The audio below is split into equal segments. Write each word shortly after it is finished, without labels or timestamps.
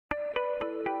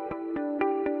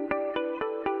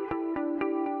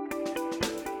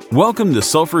Welcome to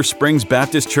Sulphur Springs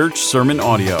Baptist Church Sermon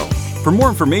Audio. For more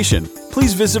information,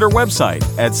 please visit our website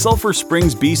at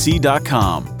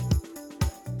sulphurspringsbc.com.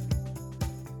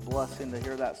 Blessing to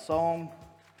hear that song.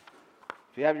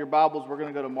 If you have your Bibles, we're going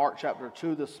to go to Mark chapter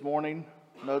 2 this morning.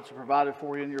 Notes are provided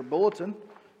for you in your bulletin.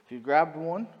 If you grabbed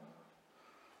one.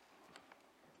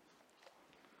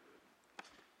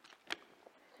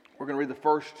 We're going to read the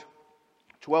first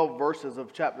 12 verses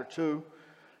of chapter 2.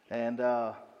 And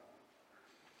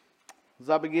as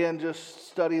I began just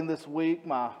studying this week,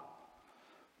 my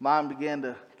mind began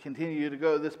to continue to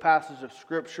go to this passage of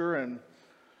Scripture, and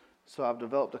so I've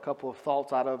developed a couple of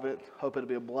thoughts out of it. Hope it'll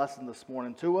be a blessing this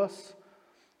morning to us.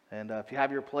 And if you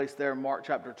have your place there in Mark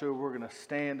chapter 2, we're going to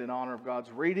stand in honor of God's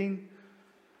reading,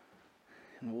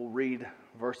 and we'll read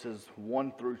verses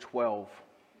 1 through 12.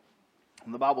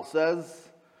 And the Bible says,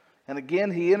 "And again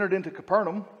he entered into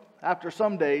Capernaum after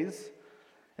some days,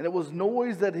 and it was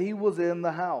noise that he was in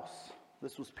the house."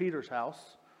 This was Peter's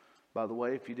house, by the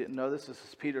way. If you didn't know this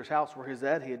is Peter's house where he's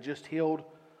at. He had just healed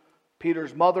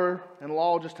Peter's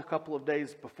mother-in-law just a couple of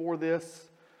days before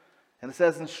this. And it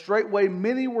says, "And straightway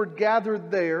many were gathered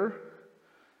there,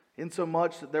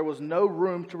 insomuch that there was no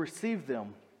room to receive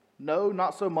them. No,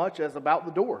 not so much as about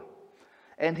the door.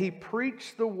 And he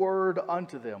preached the word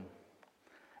unto them.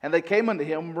 And they came unto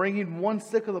him, bringing one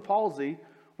sick of the palsy,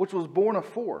 which was born of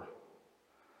 4.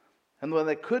 And when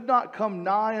they could not come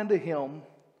nigh unto him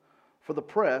for the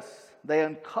press, they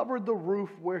uncovered the roof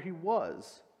where he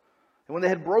was. And when they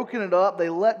had broken it up, they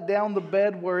let down the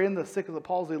bed wherein the sick of the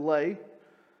palsy lay.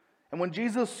 And when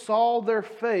Jesus saw their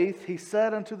faith, he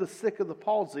said unto the sick of the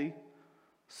palsy,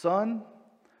 Son,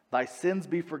 thy sins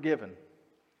be forgiven.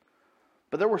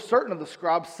 But there were certain of the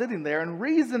scribes sitting there and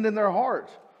reasoned in their heart,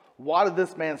 Why did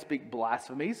this man speak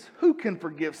blasphemies? Who can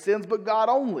forgive sins but God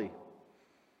only?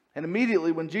 And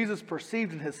immediately when Jesus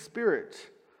perceived in his spirit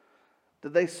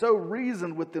that they so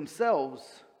reasoned with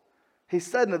themselves, he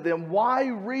said unto them, Why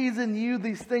reason you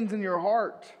these things in your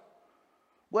heart?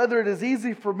 Whether it is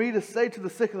easy for me to say to the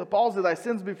sick of the palsy, Thy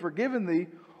sins be forgiven thee,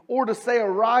 or to say,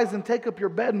 Arise and take up your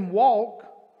bed and walk.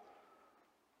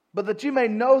 But that you may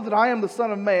know that I am the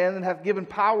Son of Man, and hath given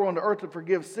power on the earth to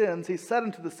forgive sins, he said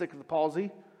unto the sick of the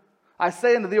palsy, I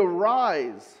say unto thee,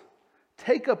 Arise,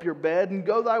 take up your bed, and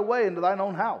go thy way into thine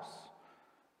own house.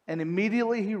 And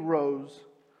immediately he rose,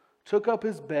 took up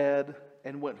his bed,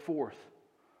 and went forth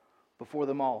before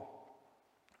them all.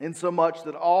 Insomuch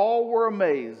that all were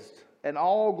amazed, and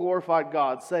all glorified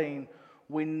God, saying,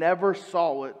 We never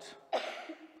saw it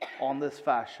on this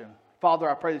fashion." Father,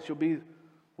 I pray that you'll be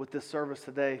with this service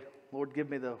today. Lord, give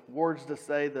me the words to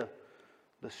say, the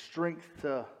strength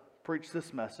to preach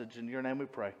this message. In your name we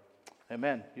pray.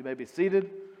 Amen. You may be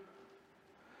seated.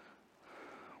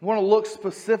 I want to look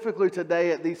specifically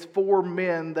today at these 4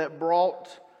 men that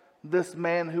brought this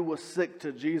man who was sick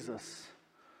to Jesus.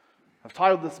 I've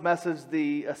titled this message,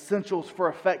 The Essentials for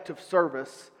Effective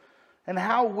Service, and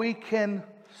how we can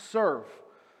serve.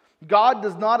 God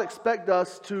does not expect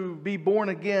us to be born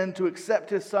again, to accept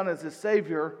His Son as His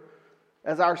Savior,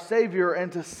 as our Savior,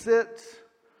 and to sit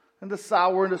and to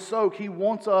sour and to soak. He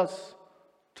wants us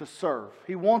to serve.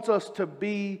 He wants us to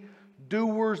be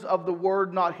doers of the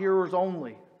word, not hearers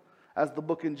only, as the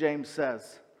book in James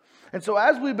says. And so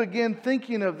as we begin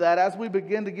thinking of that, as we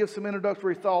begin to give some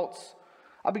introductory thoughts,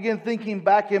 I began thinking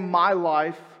back in my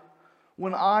life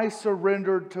when I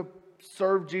surrendered to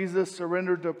serve Jesus,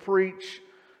 surrendered to preach.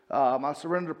 I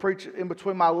surrendered to preach in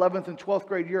between my 11th and 12th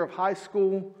grade year of high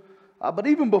school. But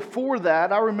even before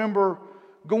that, I remember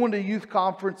going to youth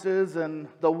conferences and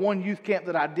the one youth camp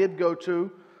that I did go to.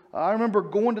 I remember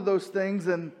going to those things,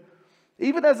 and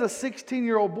even as a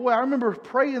 16-year-old boy, I remember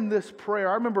praying this prayer.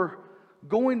 I remember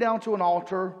going down to an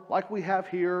altar like we have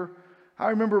here. I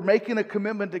remember making a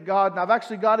commitment to God, and I've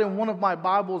actually got in one of my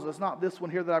Bibles, it's not this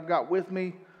one here that I've got with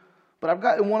me, but I've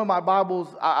got in one of my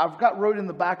Bibles, I've got wrote in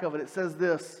the back of it, it says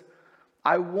this,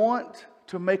 I want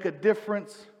to make a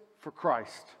difference for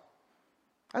Christ.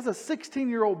 As a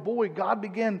 16-year-old boy, God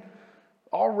began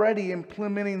already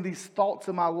implementing these thoughts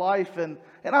in my life, and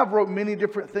I've wrote many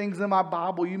different things in my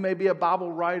Bible. You may be a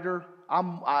Bible writer.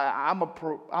 I'm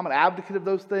an advocate of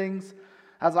those things.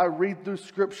 As I read through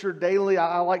Scripture daily,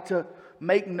 I like to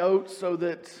make notes so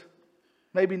that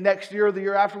maybe next year or the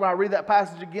year after, when I read that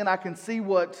passage again, I can see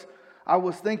what I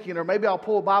was thinking. Or maybe I'll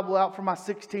pull a Bible out from my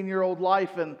 16-year-old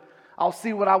life, and I'll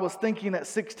see what I was thinking at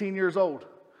 16 years old.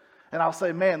 And I'll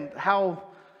say, man, how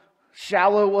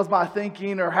shallow was my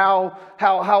thinking, or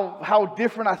how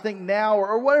different I think now,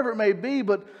 or whatever it may be.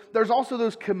 But there's also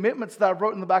those commitments that I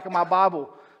wrote in the back of my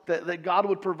Bible, that God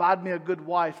would provide me a good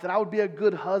wife, that I would be a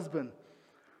good husband,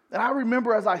 And I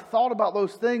remember as I thought about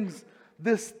those things,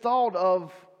 this thought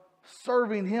of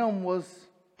serving Him was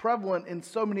prevalent in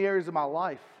so many areas of my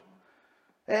life.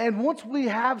 And once we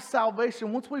have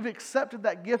salvation, once we've accepted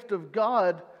that gift of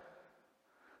God,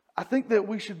 I think that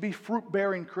we should be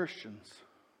fruit-bearing Christians.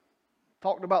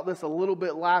 Talked about this a little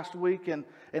bit last week and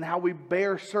how we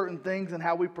bear certain things and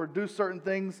how we produce certain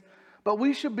things. But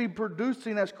we should be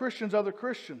producing as Christians other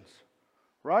Christians,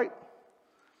 right?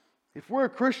 If we're a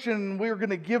Christian, we're going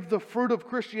to give the fruit of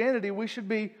Christianity, we should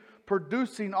be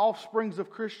producing offsprings of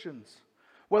Christians.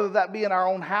 Whether that be in our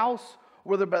own house,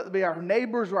 whether that be our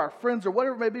neighbors or our friends or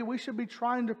whatever it may be, we should be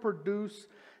trying to produce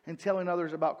and telling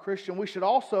others about Christian. We should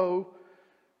also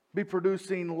be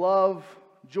producing love,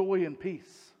 joy, and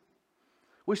peace.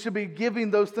 We should be giving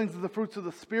those things of the fruits of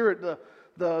the Spirit,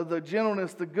 the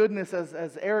gentleness, the goodness,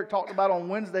 as Eric talked about on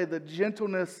Wednesday, the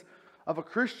gentleness of a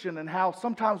Christian and how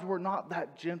sometimes we're not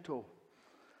that gentle.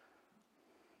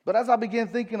 But as I began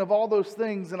thinking of all those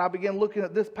things and I began looking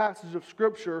at this passage of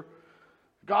Scripture,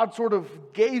 God sort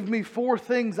of gave me 4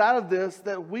 things out of this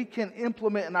that we can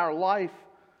implement in our life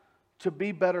to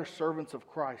be better servants of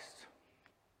Christ.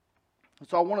 And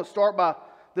so I want to start by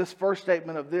this first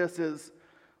statement of this is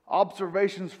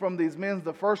observations from these men.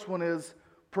 The first one is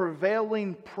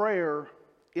prevailing prayer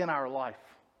in our life.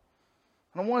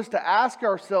 And I want us to ask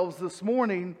ourselves this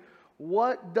morning,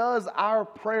 what does our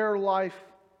prayer life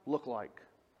look like?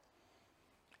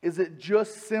 Is it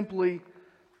just simply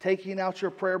taking out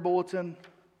your prayer bulletin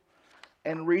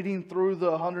and reading through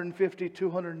the 150,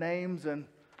 200 names and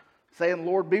saying,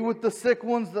 Lord, be with the sick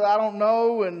ones that I don't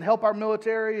know and help our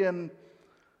military? And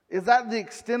is that the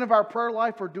extent of our prayer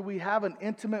life, or do we have an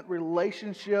intimate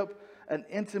relationship, an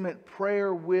intimate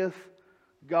prayer with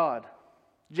God?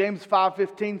 James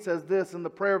 5:15 says this, and the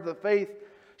prayer of the faith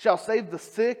shall save the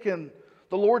sick, and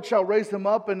the Lord shall raise him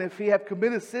up, and if he have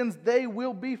committed sins, they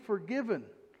will be forgiven.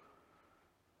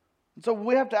 And so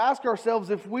we have to ask ourselves,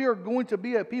 if we are going to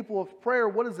be a people of prayer,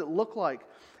 what does it look like?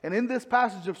 And in this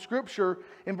passage of Scripture,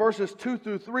 in verses 2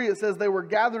 through 3, it says they were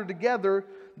gathered together,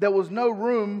 there was no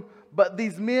room, but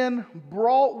these men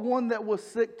brought one that was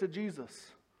sick to Jesus.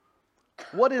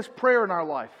 What is prayer in our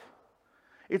life?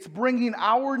 It's bringing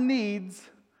our needs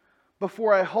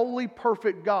before a holy,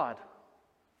 perfect God.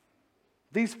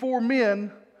 These 4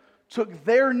 men took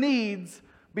their needs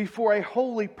before a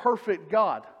holy, perfect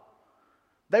God.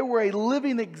 They were a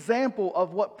living example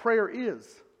of what prayer is.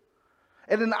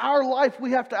 And in our life,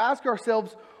 we have to ask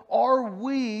ourselves, are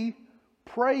we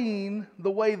praying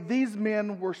the way these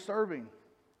men were serving?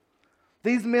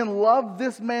 These men loved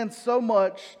this man so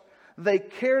much, they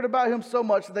cared about him so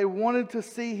much, they wanted to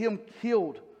see him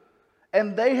healed.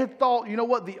 And they had thought, you know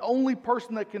what, the only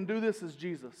person that can do this is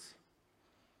Jesus.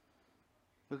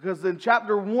 Because in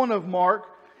chapter 1 of Mark,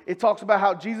 it talks about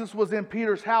how Jesus was in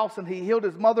Peter's house and he healed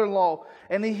his mother-in-law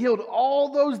and he healed all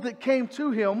those that came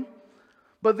to him.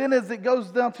 But then as it goes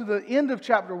down to the end of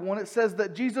chapter 1, it says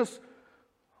that Jesus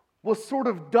was sort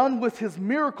of done with his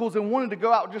miracles and wanted to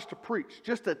go out just to preach,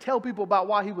 just to tell people about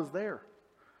why he was there.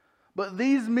 But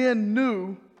these men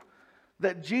knew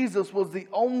that Jesus was the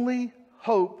only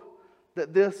hope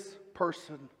that this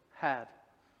person had.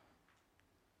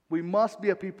 We must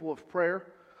be a people of prayer.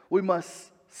 We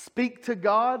must speak to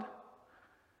God,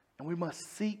 and we must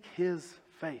seek His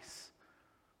face.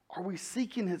 Are we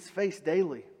seeking His face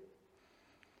daily?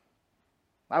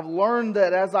 I've learned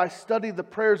that as I studied the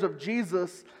prayers of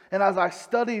Jesus, and as I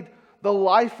studied the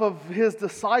life of His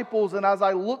disciples, and as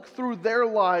I looked through their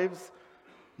lives,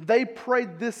 they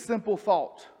prayed this simple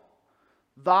thought: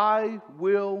 Thy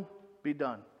will be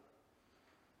done.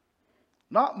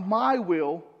 Not my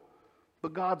will,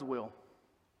 but God's will.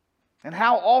 And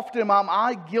how often am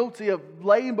I guilty of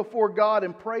laying before God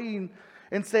and praying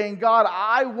and saying, God,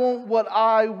 I want what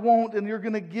I want and you're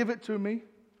going to give it to me?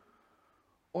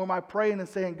 Or am I praying and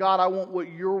saying, God, I want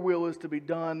what your will is to be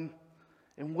done,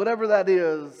 and whatever that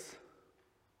is,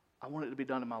 I want it to be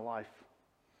done in my life?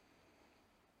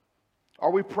 Are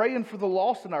we praying for the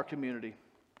lost in our community?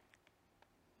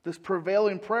 This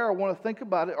prevailing prayer, I want to think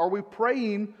about it. Are we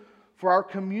praying for our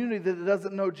community that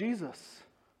doesn't know Jesus?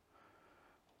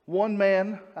 One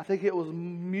man, I think it was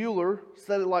Mueller,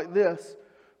 said it like this: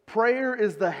 prayer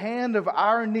is the hand of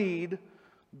our need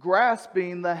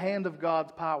grasping the hand of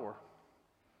God's power.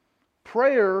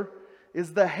 Prayer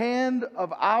is the hand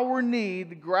of our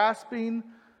need grasping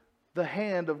the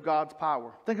hand of God's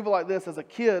power. Think of it like this: as a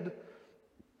kid,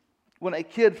 when a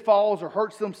kid falls or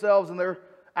hurts themselves and they're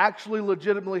actually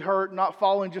legitimately hurt, not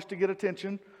falling just to get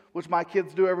attention, which my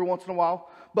kids do every once in a while,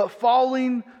 but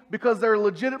falling because they're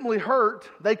legitimately hurt,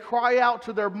 they cry out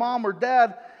to their mom or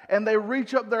dad and they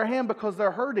reach up their hand because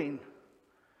they're hurting.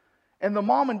 And the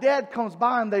mom and dad comes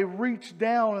by and they reach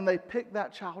down and they pick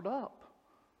that child up.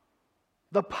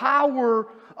 The power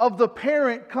of the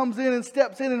parent comes in and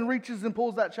steps in and reaches and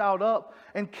pulls that child up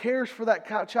and cares for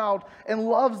that child and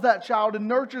loves that child and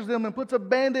nurtures them and puts a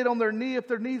Band-Aid on their knee if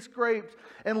their knee scrapes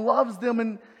and loves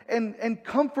them and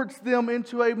comforts them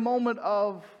into a moment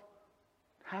of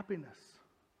happiness.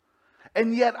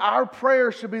 And yet our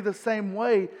prayer should be the same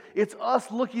way. It's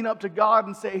us looking up to God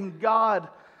and saying, God,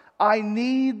 I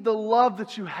need the love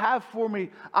that you have for me.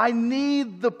 I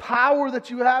need the power that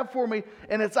you have for me.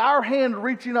 And it's our hand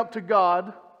reaching up to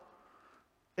God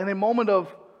in a moment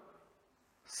of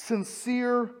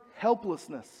sincere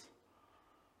helplessness.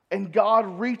 And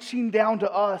God reaching down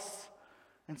to us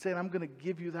and saying, I'm going to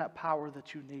give you that power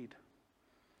that you need.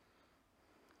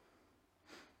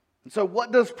 And so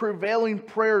what does prevailing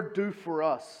prayer do for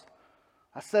us?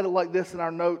 I said it like this in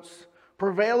our notes.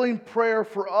 Prevailing prayer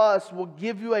for us will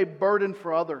give you a burden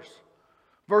for others.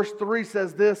 Verse 3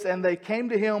 says this, and they came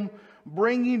to him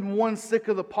bringing one sick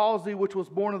of the palsy, which was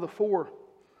born of the four.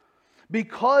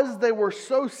 Because they were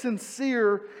so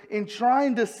sincere in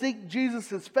trying to seek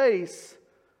Jesus' face,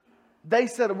 they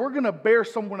said, we're going to bear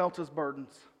someone else's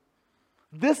burdens.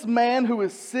 This man who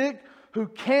is sick, who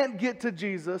can't get to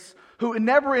Jesus, who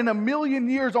never in a million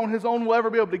years on his own will ever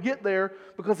be able to get there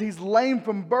because he's lame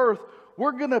from birth,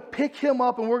 we're going to pick him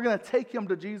up and we're going to take him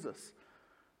to Jesus.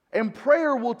 And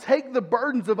prayer will take the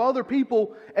burdens of other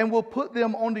people and will put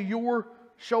them onto your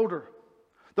shoulder.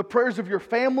 The prayers of your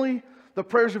family, the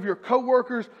prayers of your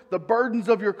coworkers, the burdens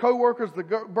of your coworkers, the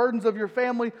burdens of your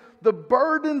family, the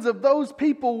burdens of those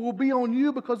people will be on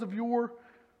you because of your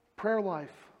prayer life.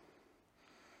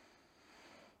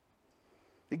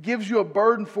 It gives you a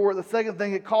burden for it. The second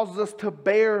thing, it causes us to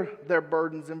bear their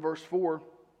burdens in verse 4.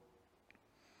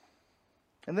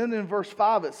 And then in verse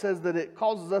 5 it says that it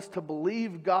causes us to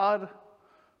believe God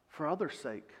for others'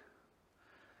 sake.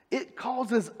 It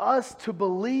causes us to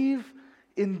believe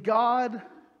in God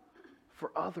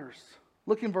for others.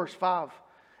 Look in verse 5.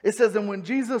 It says, and when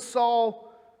Jesus saw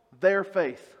their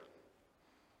faith,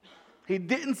 he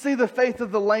didn't see the faith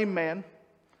of the lame man.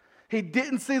 He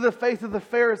didn't see the faith of the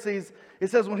Pharisees. It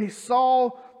says when he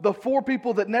saw the four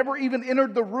people that never even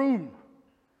entered the room,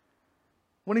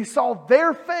 when he saw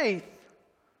their faith,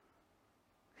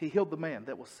 he healed the man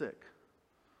that was sick.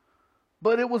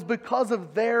 But it was because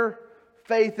of their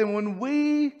faith. And when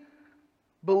we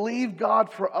believe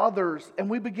God for others and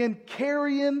we begin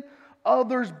carrying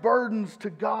others' burdens to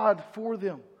God for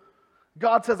them,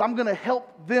 God says, I'm going to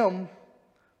help them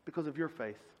because of your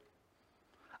faith.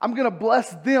 I'm going to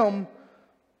bless them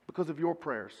because of your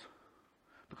prayers,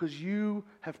 because you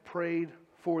have prayed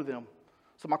for them.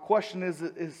 So my question is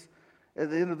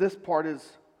at the end of this part is,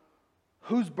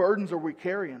 whose burdens are we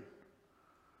carrying?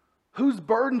 Whose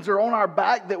burdens are on our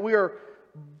back that we are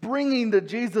bringing to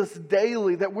Jesus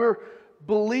daily, that we're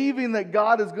believing that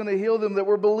God is going to heal them, that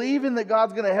we're believing that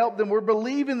God's going to help them, we're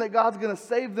believing that God's going to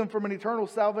save them from an eternal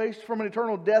salvation, from an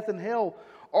eternal death in hell?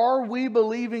 Are we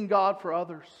believing God for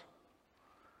others?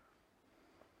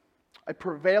 A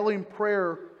prevailing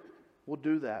prayer will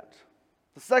do that.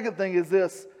 The second thing is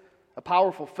this, a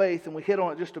powerful faith, and we hit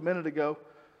on it just a minute ago,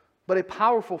 but a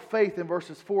powerful faith in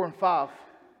verses 4 and 5.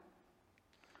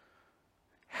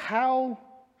 How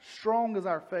strong is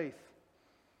our faith?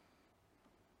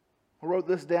 I wrote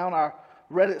this down. I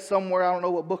read it somewhere. I don't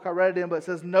know what book I read it in, but it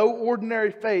says, no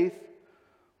ordinary faith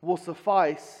will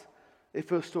suffice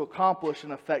if it was to accomplish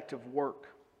an effective work.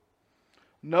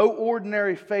 No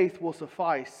ordinary faith will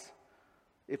suffice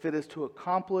if it is to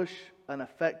accomplish an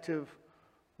effective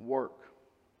work.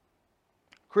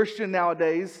 Christian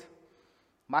nowadays,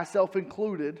 myself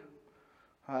included,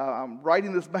 I'm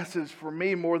writing this message for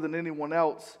me more than anyone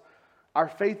else. Our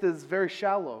faith is very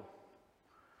shallow.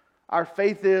 Our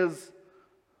faith is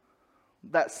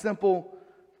that simple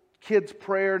kid's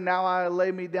prayer, now I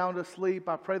lay me down to sleep,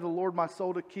 I pray the Lord my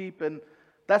soul to keep. And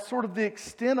that's sort of the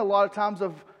extent a lot of times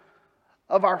of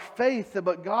our faith.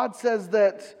 But God says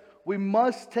that we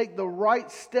must take the right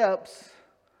steps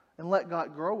and let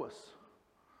God grow us.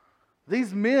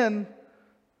 These men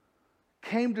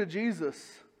came to Jesus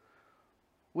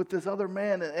with this other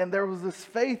man, and there was this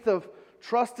faith of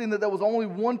trusting that there was only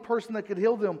one person that could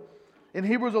heal them. In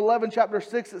Hebrews 11, chapter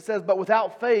 6, it says, but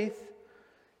without faith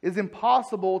it is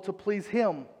impossible to please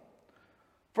him.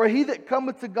 For he that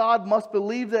cometh to God must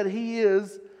believe that he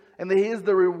is, and that he is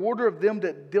the rewarder of them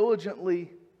that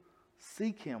diligently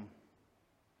seek him.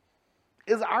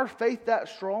 Is our faith that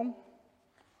strong?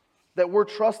 That we're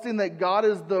trusting that God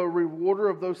is the rewarder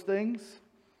of those things?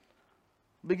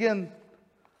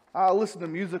 I listen to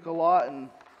music a lot, and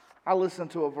I listen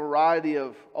to a variety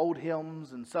of old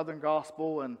hymns and Southern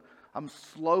gospel, and I'm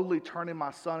slowly turning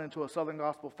my son into a Southern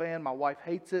gospel fan. My wife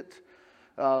hates it,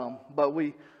 but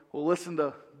we will listen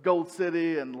to Gold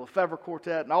City and Lefevre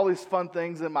Quartet and all these fun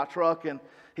things in my truck, and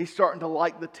he's starting to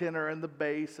like the tenor and the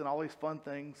bass and all these fun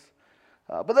things.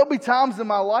 But there'll be times in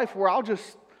my life where I'll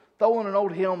just throw in an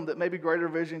old hymn that maybe Greater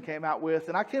Vision came out with,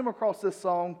 and I came across this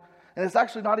song, and it's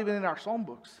actually not even in our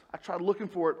songbooks. I tried looking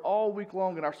for it all week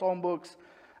long in our songbooks.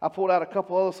 I pulled out a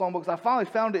couple other songbooks. I finally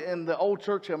found it in the old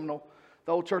church hymnal,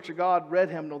 the old Church of God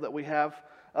red hymnal that we have.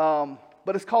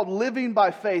 But it's called Living by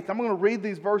Faith. I'm going to read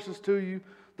these verses to you,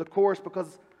 the chorus,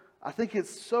 because I think it's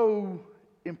so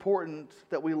important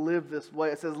that we live this way.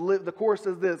 It says, the chorus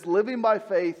says this: living by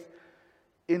faith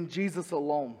in Jesus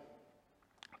alone,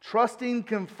 trusting,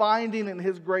 confiding in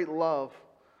His great love,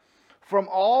 from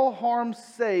all harm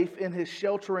safe in His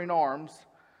sheltering arms,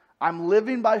 I'm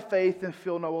living by faith and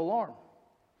feel no alarm.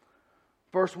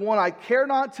 Verse 1, I care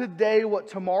not today what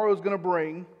tomorrow is going to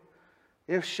bring,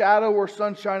 if shadow or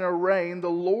sunshine or rain, the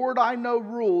Lord I know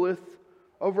ruleth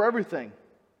over everything.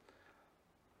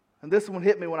 And this one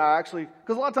hit me when I actually,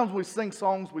 because a lot of times when we sing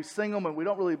songs, we sing them and we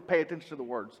don't really pay attention to the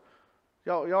words.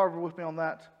 Y'all ever with me on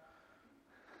that?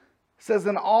 It says,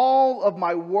 and all of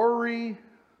my worry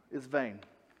is vain.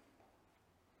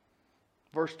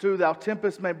 Verse 2, thou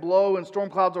tempests may blow and storm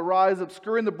clouds arise,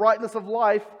 obscuring the brightness of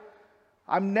life.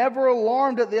 I'm never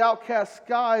alarmed at the outcast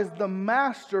skies. The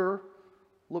Master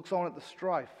looks on at the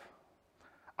strife.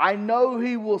 I know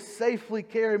He will safely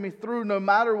carry me through, no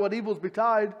matter what evils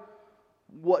betide.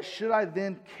 What should I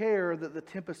then care that the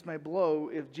tempest may blow,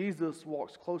 if Jesus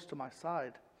walks close to my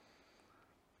side?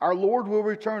 Our Lord will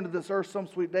return to this earth some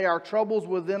sweet day. Our troubles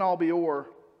will then all be o'er.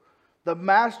 The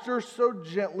Master so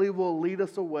gently will lead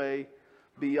us away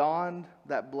beyond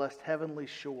that blessed heavenly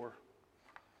shore.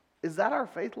 Is that our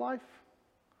faith life?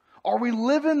 Are we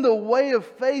living the way of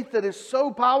faith that is so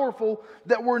powerful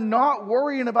that we're not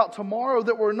worrying about tomorrow,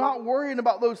 that we're not worrying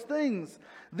about those things?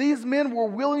 These men were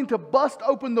willing to bust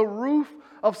open the roof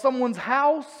of someone's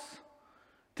house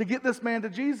to get this man to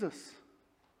Jesus.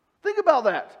 Think about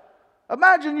that.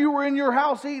 Imagine you were in your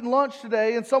house eating lunch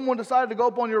today and someone decided to go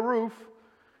up on your roof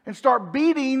and start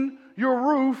beating your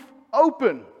roof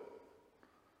open.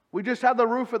 We just had the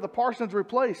roof at the Parsons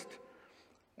replaced.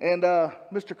 And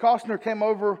Mr. Costner came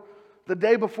over the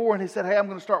day before and he said, hey, I'm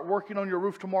going to start working on your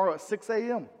roof tomorrow at 6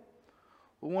 a.m.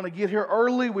 We want to get here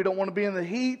early. We don't want to be in the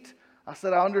heat. I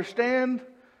said, I understand.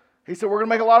 He said, we're going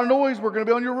to make a lot of noise. We're going to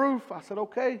be on your roof. I said,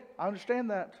 okay, I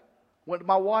understand that. Went to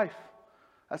my wife.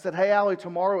 I said, hey, Allie,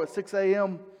 tomorrow at 6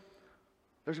 a.m.,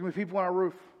 there's going to be people on our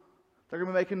roof. They're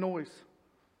going to be making noise.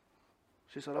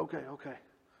 She said, okay.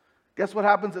 Guess what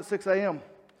happens at 6 a.m.?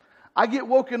 I get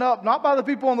woken up, not by the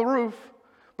people on the roof,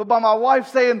 but by my wife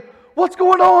saying, what's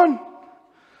going on?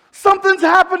 Something's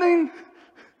happening.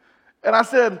 And I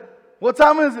said, what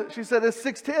time is it? She said, it's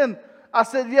 6:10. I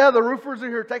said, yeah, the roofers are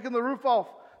here taking the roof off.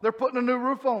 They're putting a new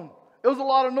roof on. It was a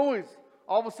lot of noise.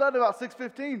 All of a sudden, about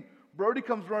 6:15, Brody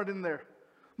comes running in there.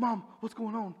 Mom, what's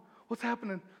going on? What's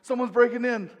happening? Someone's breaking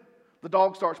in. The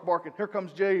dog starts barking. Here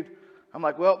comes Jade. I'm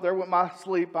like, well, there went my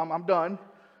sleep. I'm done.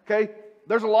 Okay?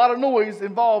 There's a lot of noise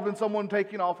involved in someone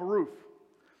taking off a roof.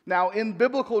 Now, in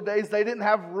biblical days, they didn't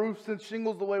have roofs and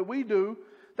shingles the way we do.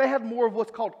 They had more of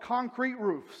what's called concrete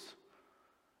roofs.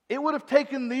 It would have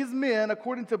taken these men,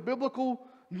 according to biblical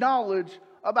knowledge,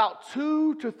 about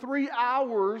 2 to 3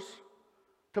 hours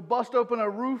to bust open a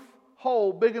roof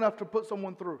hole big enough to put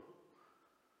someone through.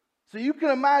 So you can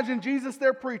imagine Jesus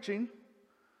there preaching,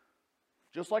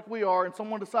 just like we are, and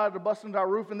someone decided to bust into our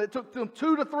roof, and it took them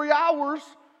 2 to 3 hours.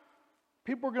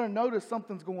 People are going to notice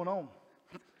something's going on.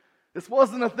 This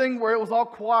wasn't a thing where it was all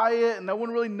quiet and no one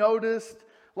really noticed.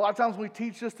 A lot of times when we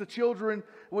teach this to children,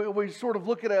 we sort of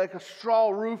look at like a straw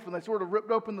roof and they sort of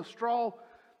ripped open the straw.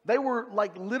 They were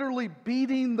like literally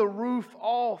beating the roof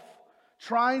off,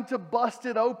 trying to bust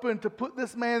it open to put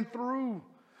this man through.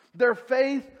 Their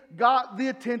faith got the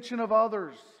attention of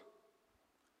others.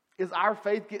 Is our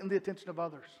faith getting the attention of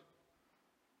others?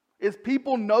 Is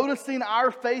people noticing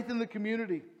our faith in the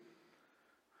community?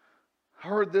 I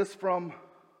heard this from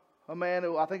a man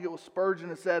who, I think it was Spurgeon,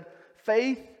 that said,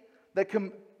 faith that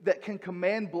can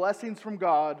command blessings from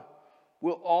God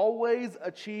will always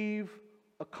achieve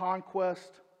a conquest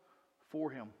for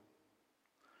Him.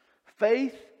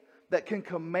 Faith that can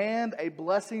command a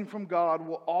blessing from God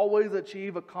will always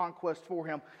achieve a conquest for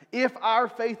Him. If our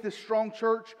faith is strong,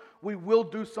 church, we will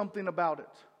do something about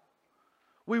it.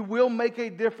 We will make a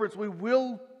difference.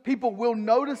 People will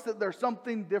notice that there's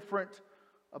something different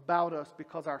about us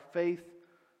because our faith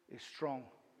is strong.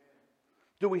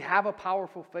 Do we have a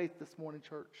powerful faith this morning,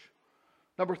 church?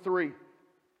 Number 3,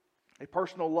 a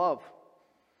personal love.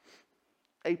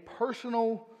 A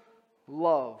personal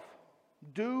love.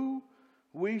 Do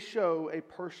we show a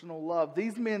personal love?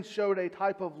 These men showed a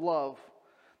type of love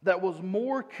that was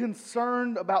more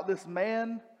concerned about this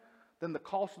man than the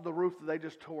cost of the roof that they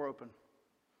just tore open.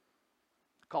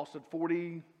 It costed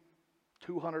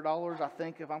 $4,200, I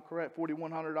think, if I'm correct,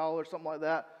 $4,100, something like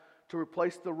that, to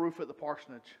replace the roof at the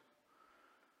parsonage.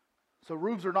 So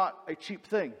roofs are not a cheap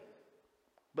thing.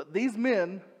 But these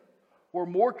men were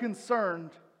more concerned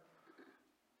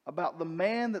about the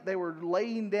man that they were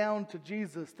laying down to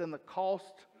Jesus than the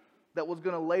cost that was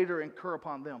going to later incur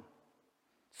upon them.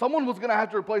 Someone was going to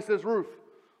have to replace this roof.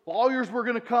 Lawyers were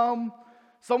going to come.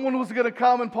 Someone was going to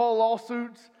come and file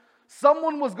lawsuits.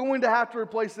 Someone was going to have to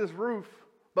replace this roof.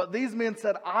 But these men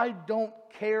said, I don't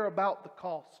care about the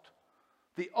cost.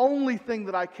 The only thing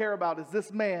that I care about is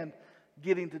this man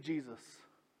getting to Jesus.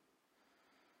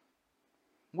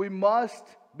 We must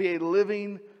be a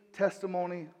living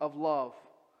testimony of love.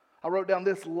 I wrote down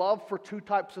this: love for 2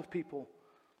 types of people,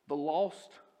 the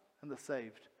lost and the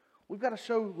saved. We've got to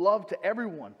show love to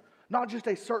everyone, not just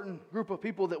a certain group of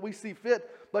people that we see fit,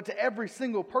 but to every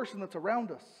single person that's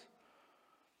around us.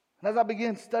 And as I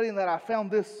began studying that, I found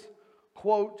this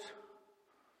quote.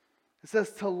 It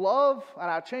says to love, and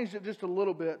I changed it just a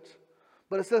little bit,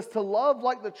 but it says to love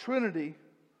like the Trinity,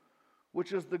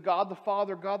 which is the God the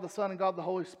Father, God the Son, and God the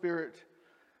Holy Spirit.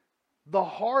 The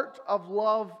heart of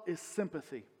love is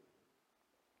sympathy.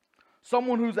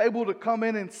 Someone who's able to come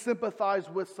in and sympathize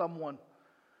with someone.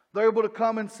 They're able to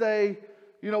come and say,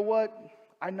 you know what?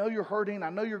 I know you're hurting. I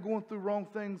know you're going through wrong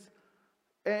things.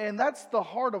 And that's the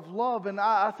heart of love. And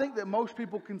I think that most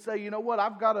people can say, you know what?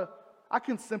 I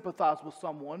can sympathize with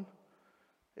someone.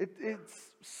 It's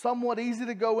somewhat easy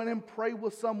to go in and pray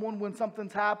with someone when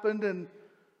something's happened. And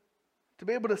to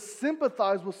be able to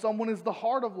sympathize with someone is the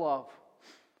heart of love.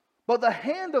 But the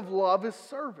hand of love is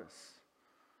service.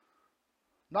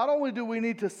 Not only do we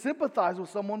need to sympathize with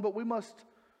someone, but we must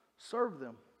serve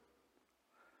them.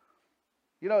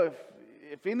 You know,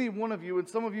 if any one of you, and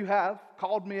some of you have,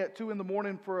 called me at 2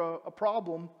 a.m. for a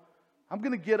problem, I'm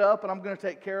going to get up and I'm going to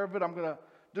take care of it. I'm going to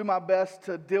do my best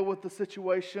to deal with the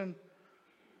situation.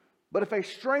 But if a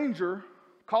stranger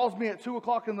calls me at 2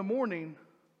 o'clock in the morning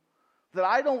that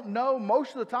I don't know,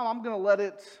 most of the time I'm going to let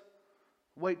it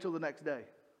wait till the next day.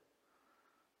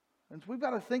 And so we've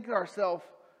got to think to ourselves,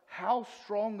 how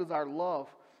strong is our love?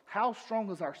 How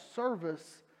strong is our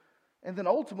service? And then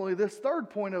ultimately, this third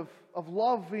point of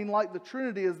love being like the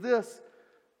Trinity is this: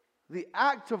 the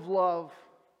act of love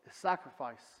is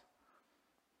sacrifice.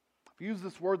 I've used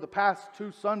this word the past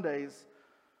 2 Sundays,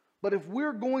 but if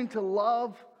we're going to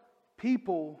love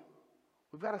people,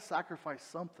 we've got to sacrifice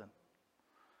something.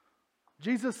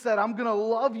 Jesus said, I'm going to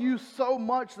love you so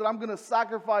much that I'm going to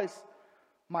sacrifice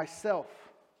myself.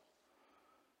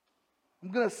 I'm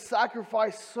going to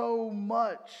sacrifice so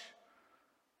much.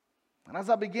 And as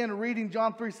I began reading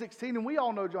John 3:16, and we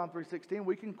all know John 3:16,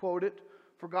 we can quote it.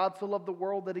 For God so loved the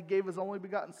world that he gave his only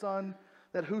begotten Son,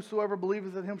 that whosoever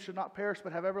believeth in him should not perish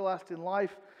but have everlasting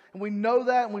life. And we know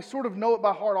that, and we sort of know it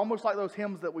by heart, almost like those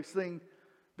hymns that we sing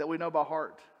that we know by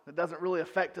heart. It doesn't really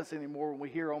affect us anymore when we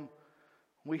hear them.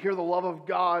 We hear the love of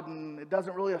God, and it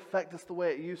doesn't really affect us the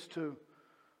way it used to.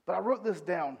 But I wrote this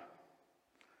down,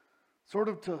 sort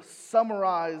of to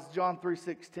summarize John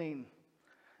 3:16.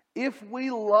 If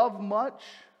we love much,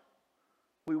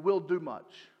 we will do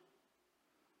much.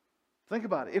 Think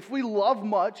about it. If we love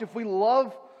much, if we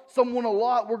love someone a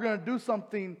lot, we're going to do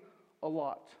something a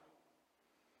lot.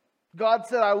 God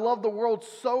said, I love the world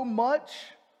so much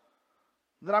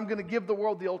that I'm going to give the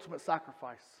world the ultimate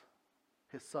sacrifice,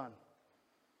 his Son.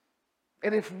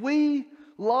 And if we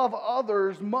love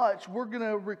others much, we're going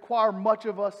to require much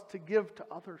of us to give to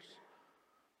others.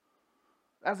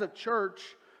 As a church,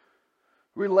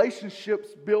 relationships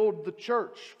build the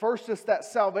church. First, it's that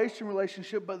salvation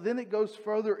relationship, but then it goes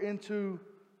further into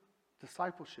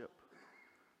discipleship.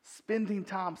 Spending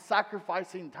time,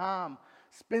 sacrificing time,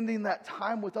 spending that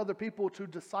time with other people to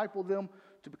disciple them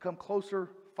to become closer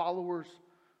followers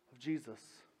of Jesus.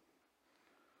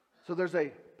 So there's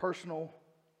a personal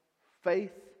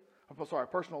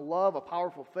personal love, a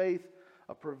powerful faith,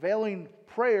 a prevailing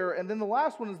prayer, and then the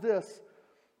last one is this: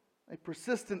 a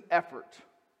persistent effort.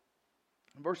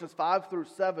 In verses 5 through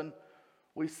 7,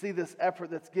 we see this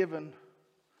effort that's given.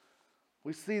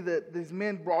 We see that these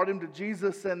men brought him to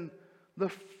Jesus, and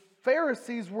the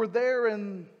Pharisees were there,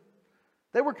 and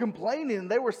they were complaining.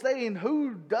 They were saying,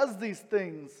 who does these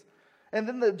things? And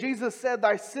then Jesus said,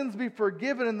 thy sins be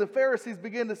forgiven. And the Pharisees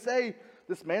began to say,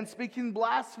 this man's speaking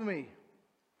blasphemy.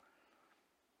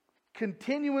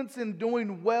 Continuance in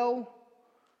doing well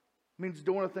means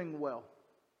doing a thing well.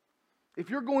 If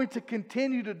you're going to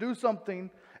continue to do something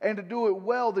and to do it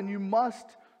well, then you must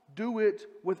do it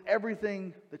with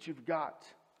everything that you've got.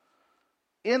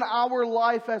 In our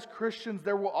life as Christians,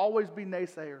 there will always be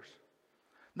naysayers.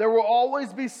 There will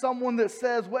always be someone that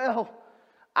says, well,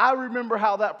 I remember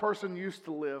how that person used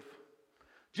to live.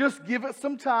 Just give it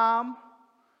some time.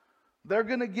 They're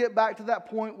going to get back to that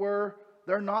point where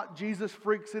they're not Jesus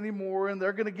freaks anymore, and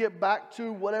they're going to get back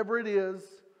to whatever it is.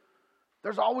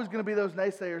 There's always going to be those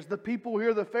naysayers. The people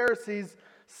here, the Pharisees,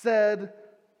 said,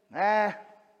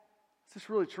 is this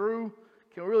really true?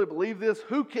 Can we really believe this?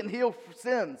 Who can heal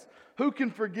sins? Who can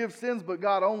forgive sins but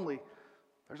God only?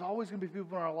 There's always going to be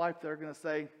people in our life that are going to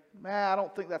say, I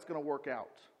don't think that's going to work out.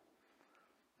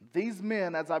 These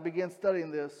men, as I began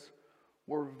studying this,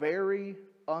 were very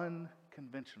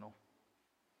unconventional.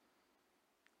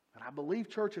 And I believe,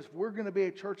 church, if we're going to be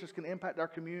a church that's going to impact our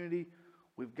community,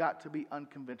 we've got to be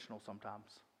unconventional sometimes.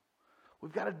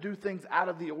 We've got to do things out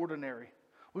of the ordinary.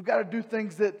 We've got to do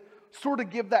things that sort of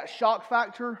give that shock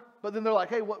factor, but then they're like,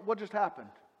 hey, what just happened?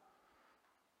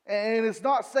 And it's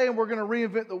not saying we're going to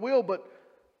reinvent the wheel, but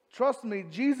trust me,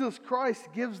 Jesus Christ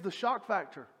gives the shock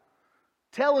factor.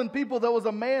 Telling people there was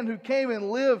a man who came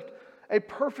and lived a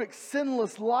perfect,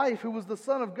 sinless life, who was the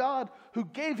Son of God, who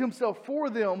gave himself for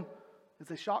them,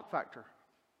 is a shock factor.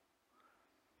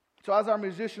 So as our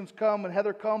musicians come and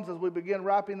Heather comes, as we begin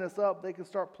wrapping this up, they can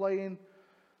start playing.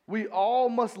 We all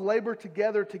must labor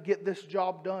together to get this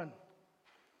job done.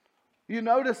 You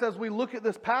notice as we look at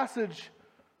this passage,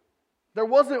 there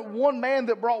wasn't one man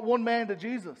that brought one man to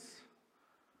Jesus.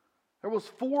 There was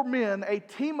 4 men, a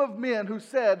team of men who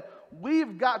said,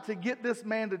 we've got to get this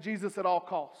man to Jesus at all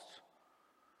costs.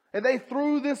 And they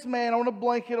threw this man on a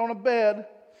blanket, on a bed,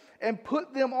 and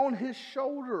put them on his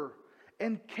shoulder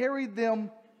and carried them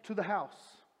to the house.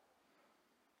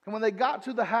 And when they got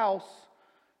to the house,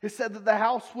 it said that the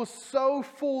house was so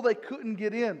full they couldn't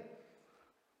get in.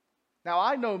 Now,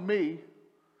 I know me.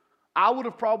 I would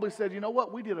have probably said, you know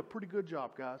what? We did a pretty good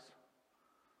job, guys.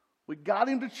 We got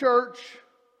him to church.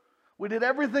 We did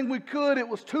everything we could. It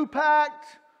was too packed.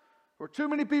 There were too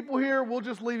many people here. We'll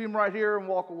just leave him right here and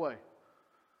walk away.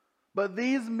 But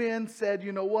these men said,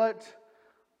 you know what?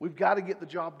 We've got to get the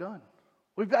job done.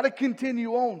 We've got to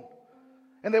continue on.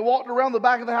 And they walked around the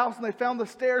back of the house and they found the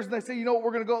stairs and they said, you know what,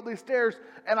 we're going to go up these stairs.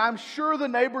 And I'm sure the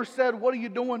neighbors said, what are you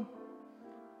doing?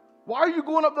 Why are you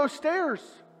going up those stairs?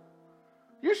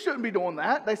 You shouldn't be doing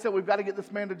that. They said, we've got to get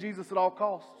this man to Jesus at all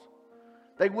costs.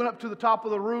 They went up to the top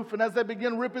of the roof, and as they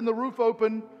began ripping the roof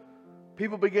open,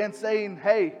 people began saying,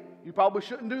 hey, you probably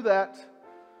shouldn't do that.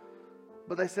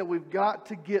 But they said, we've got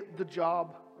to get the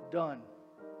job done.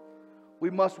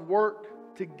 We must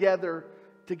work together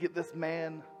to get this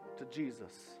man to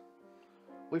Jesus.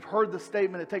 We've heard the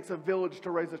statement, it takes a village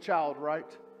to raise a child, right?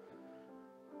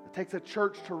 It takes a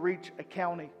church to reach a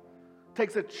county. It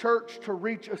takes a church to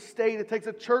reach a state. It takes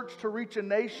a church to reach a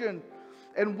nation.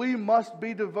 And we must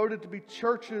be devoted to be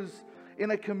churches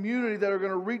in a community that are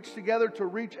going to reach together to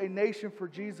reach a nation for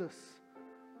Jesus.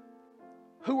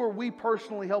 Who are we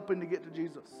personally helping to get to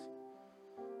Jesus?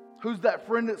 Who's that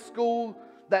friend at school,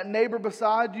 that neighbor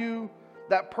beside you,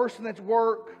 that person at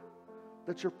work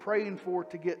that you're praying for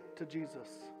to get to Jesus?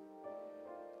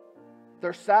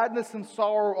 There's sadness and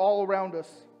sorrow all around us.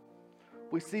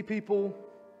 We see people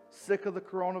sick of the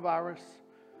coronavirus.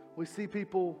 We see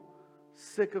people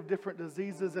sick of different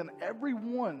diseases, and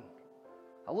everyone.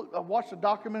 I watched a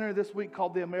documentary this week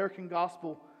called The American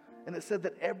Gospel, and it said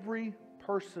that every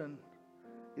person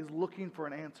is looking for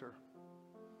an answer.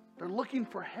 They're looking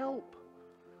for help.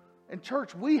 And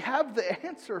church, we have the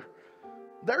answer.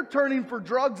 They're turning for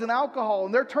drugs and alcohol,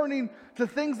 and they're turning to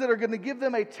things that are going to give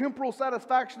them a temporal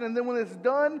satisfaction, and then when it's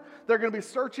done, they're going to be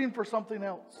searching for something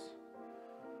else.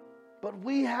 But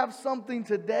we have something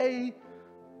today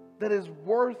that is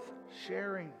worth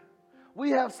sharing.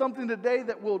 We have something today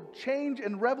that will change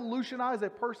and revolutionize a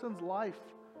person's life.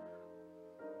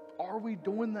 Are we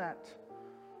doing that?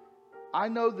 I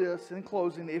know this, in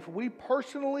closing, if we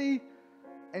personally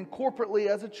and corporately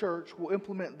as a church will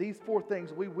implement these 4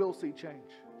 things, we will see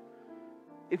change.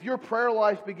 If your prayer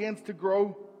life begins to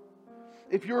grow,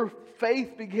 if your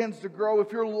faith begins to grow,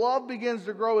 if your love begins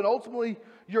to grow, and ultimately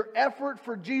your effort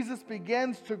for Jesus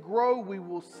begins to grow, we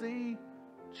will see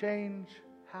change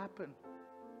happen.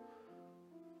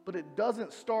 But it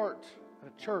doesn't start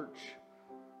at a church.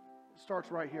 It starts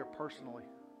right here personally.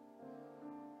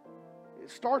 It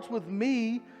starts with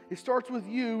me. It starts with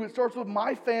you. It starts with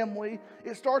my family.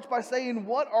 It starts by saying,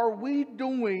 what are we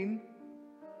doing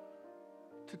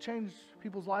to change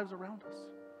people's lives around us?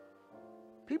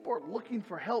 People are looking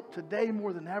for help today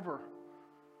more than ever.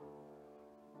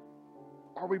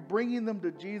 Are we bringing them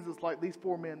to Jesus like these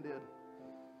 4 men did?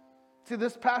 See,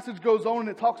 this passage goes on and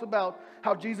it talks about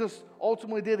how Jesus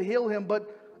ultimately did heal him,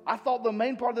 but I thought the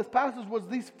main part of this passage was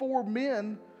these 4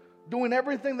 men doing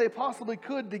everything they possibly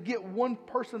could to get one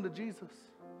person to Jesus.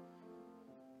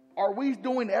 Are we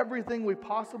doing everything we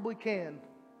possibly can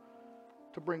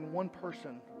to bring one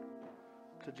person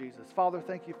to Jesus? Father,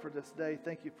 thank you for this day.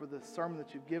 Thank you for this sermon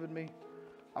that you've given me.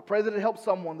 I pray that it helps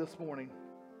someone this morning.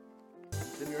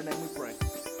 It's in your name we pray.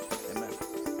 Amen.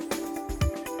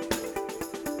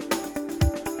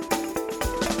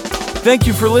 Thank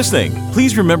you for listening.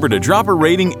 Please remember to drop a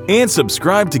rating and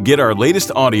subscribe to get our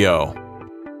latest audio.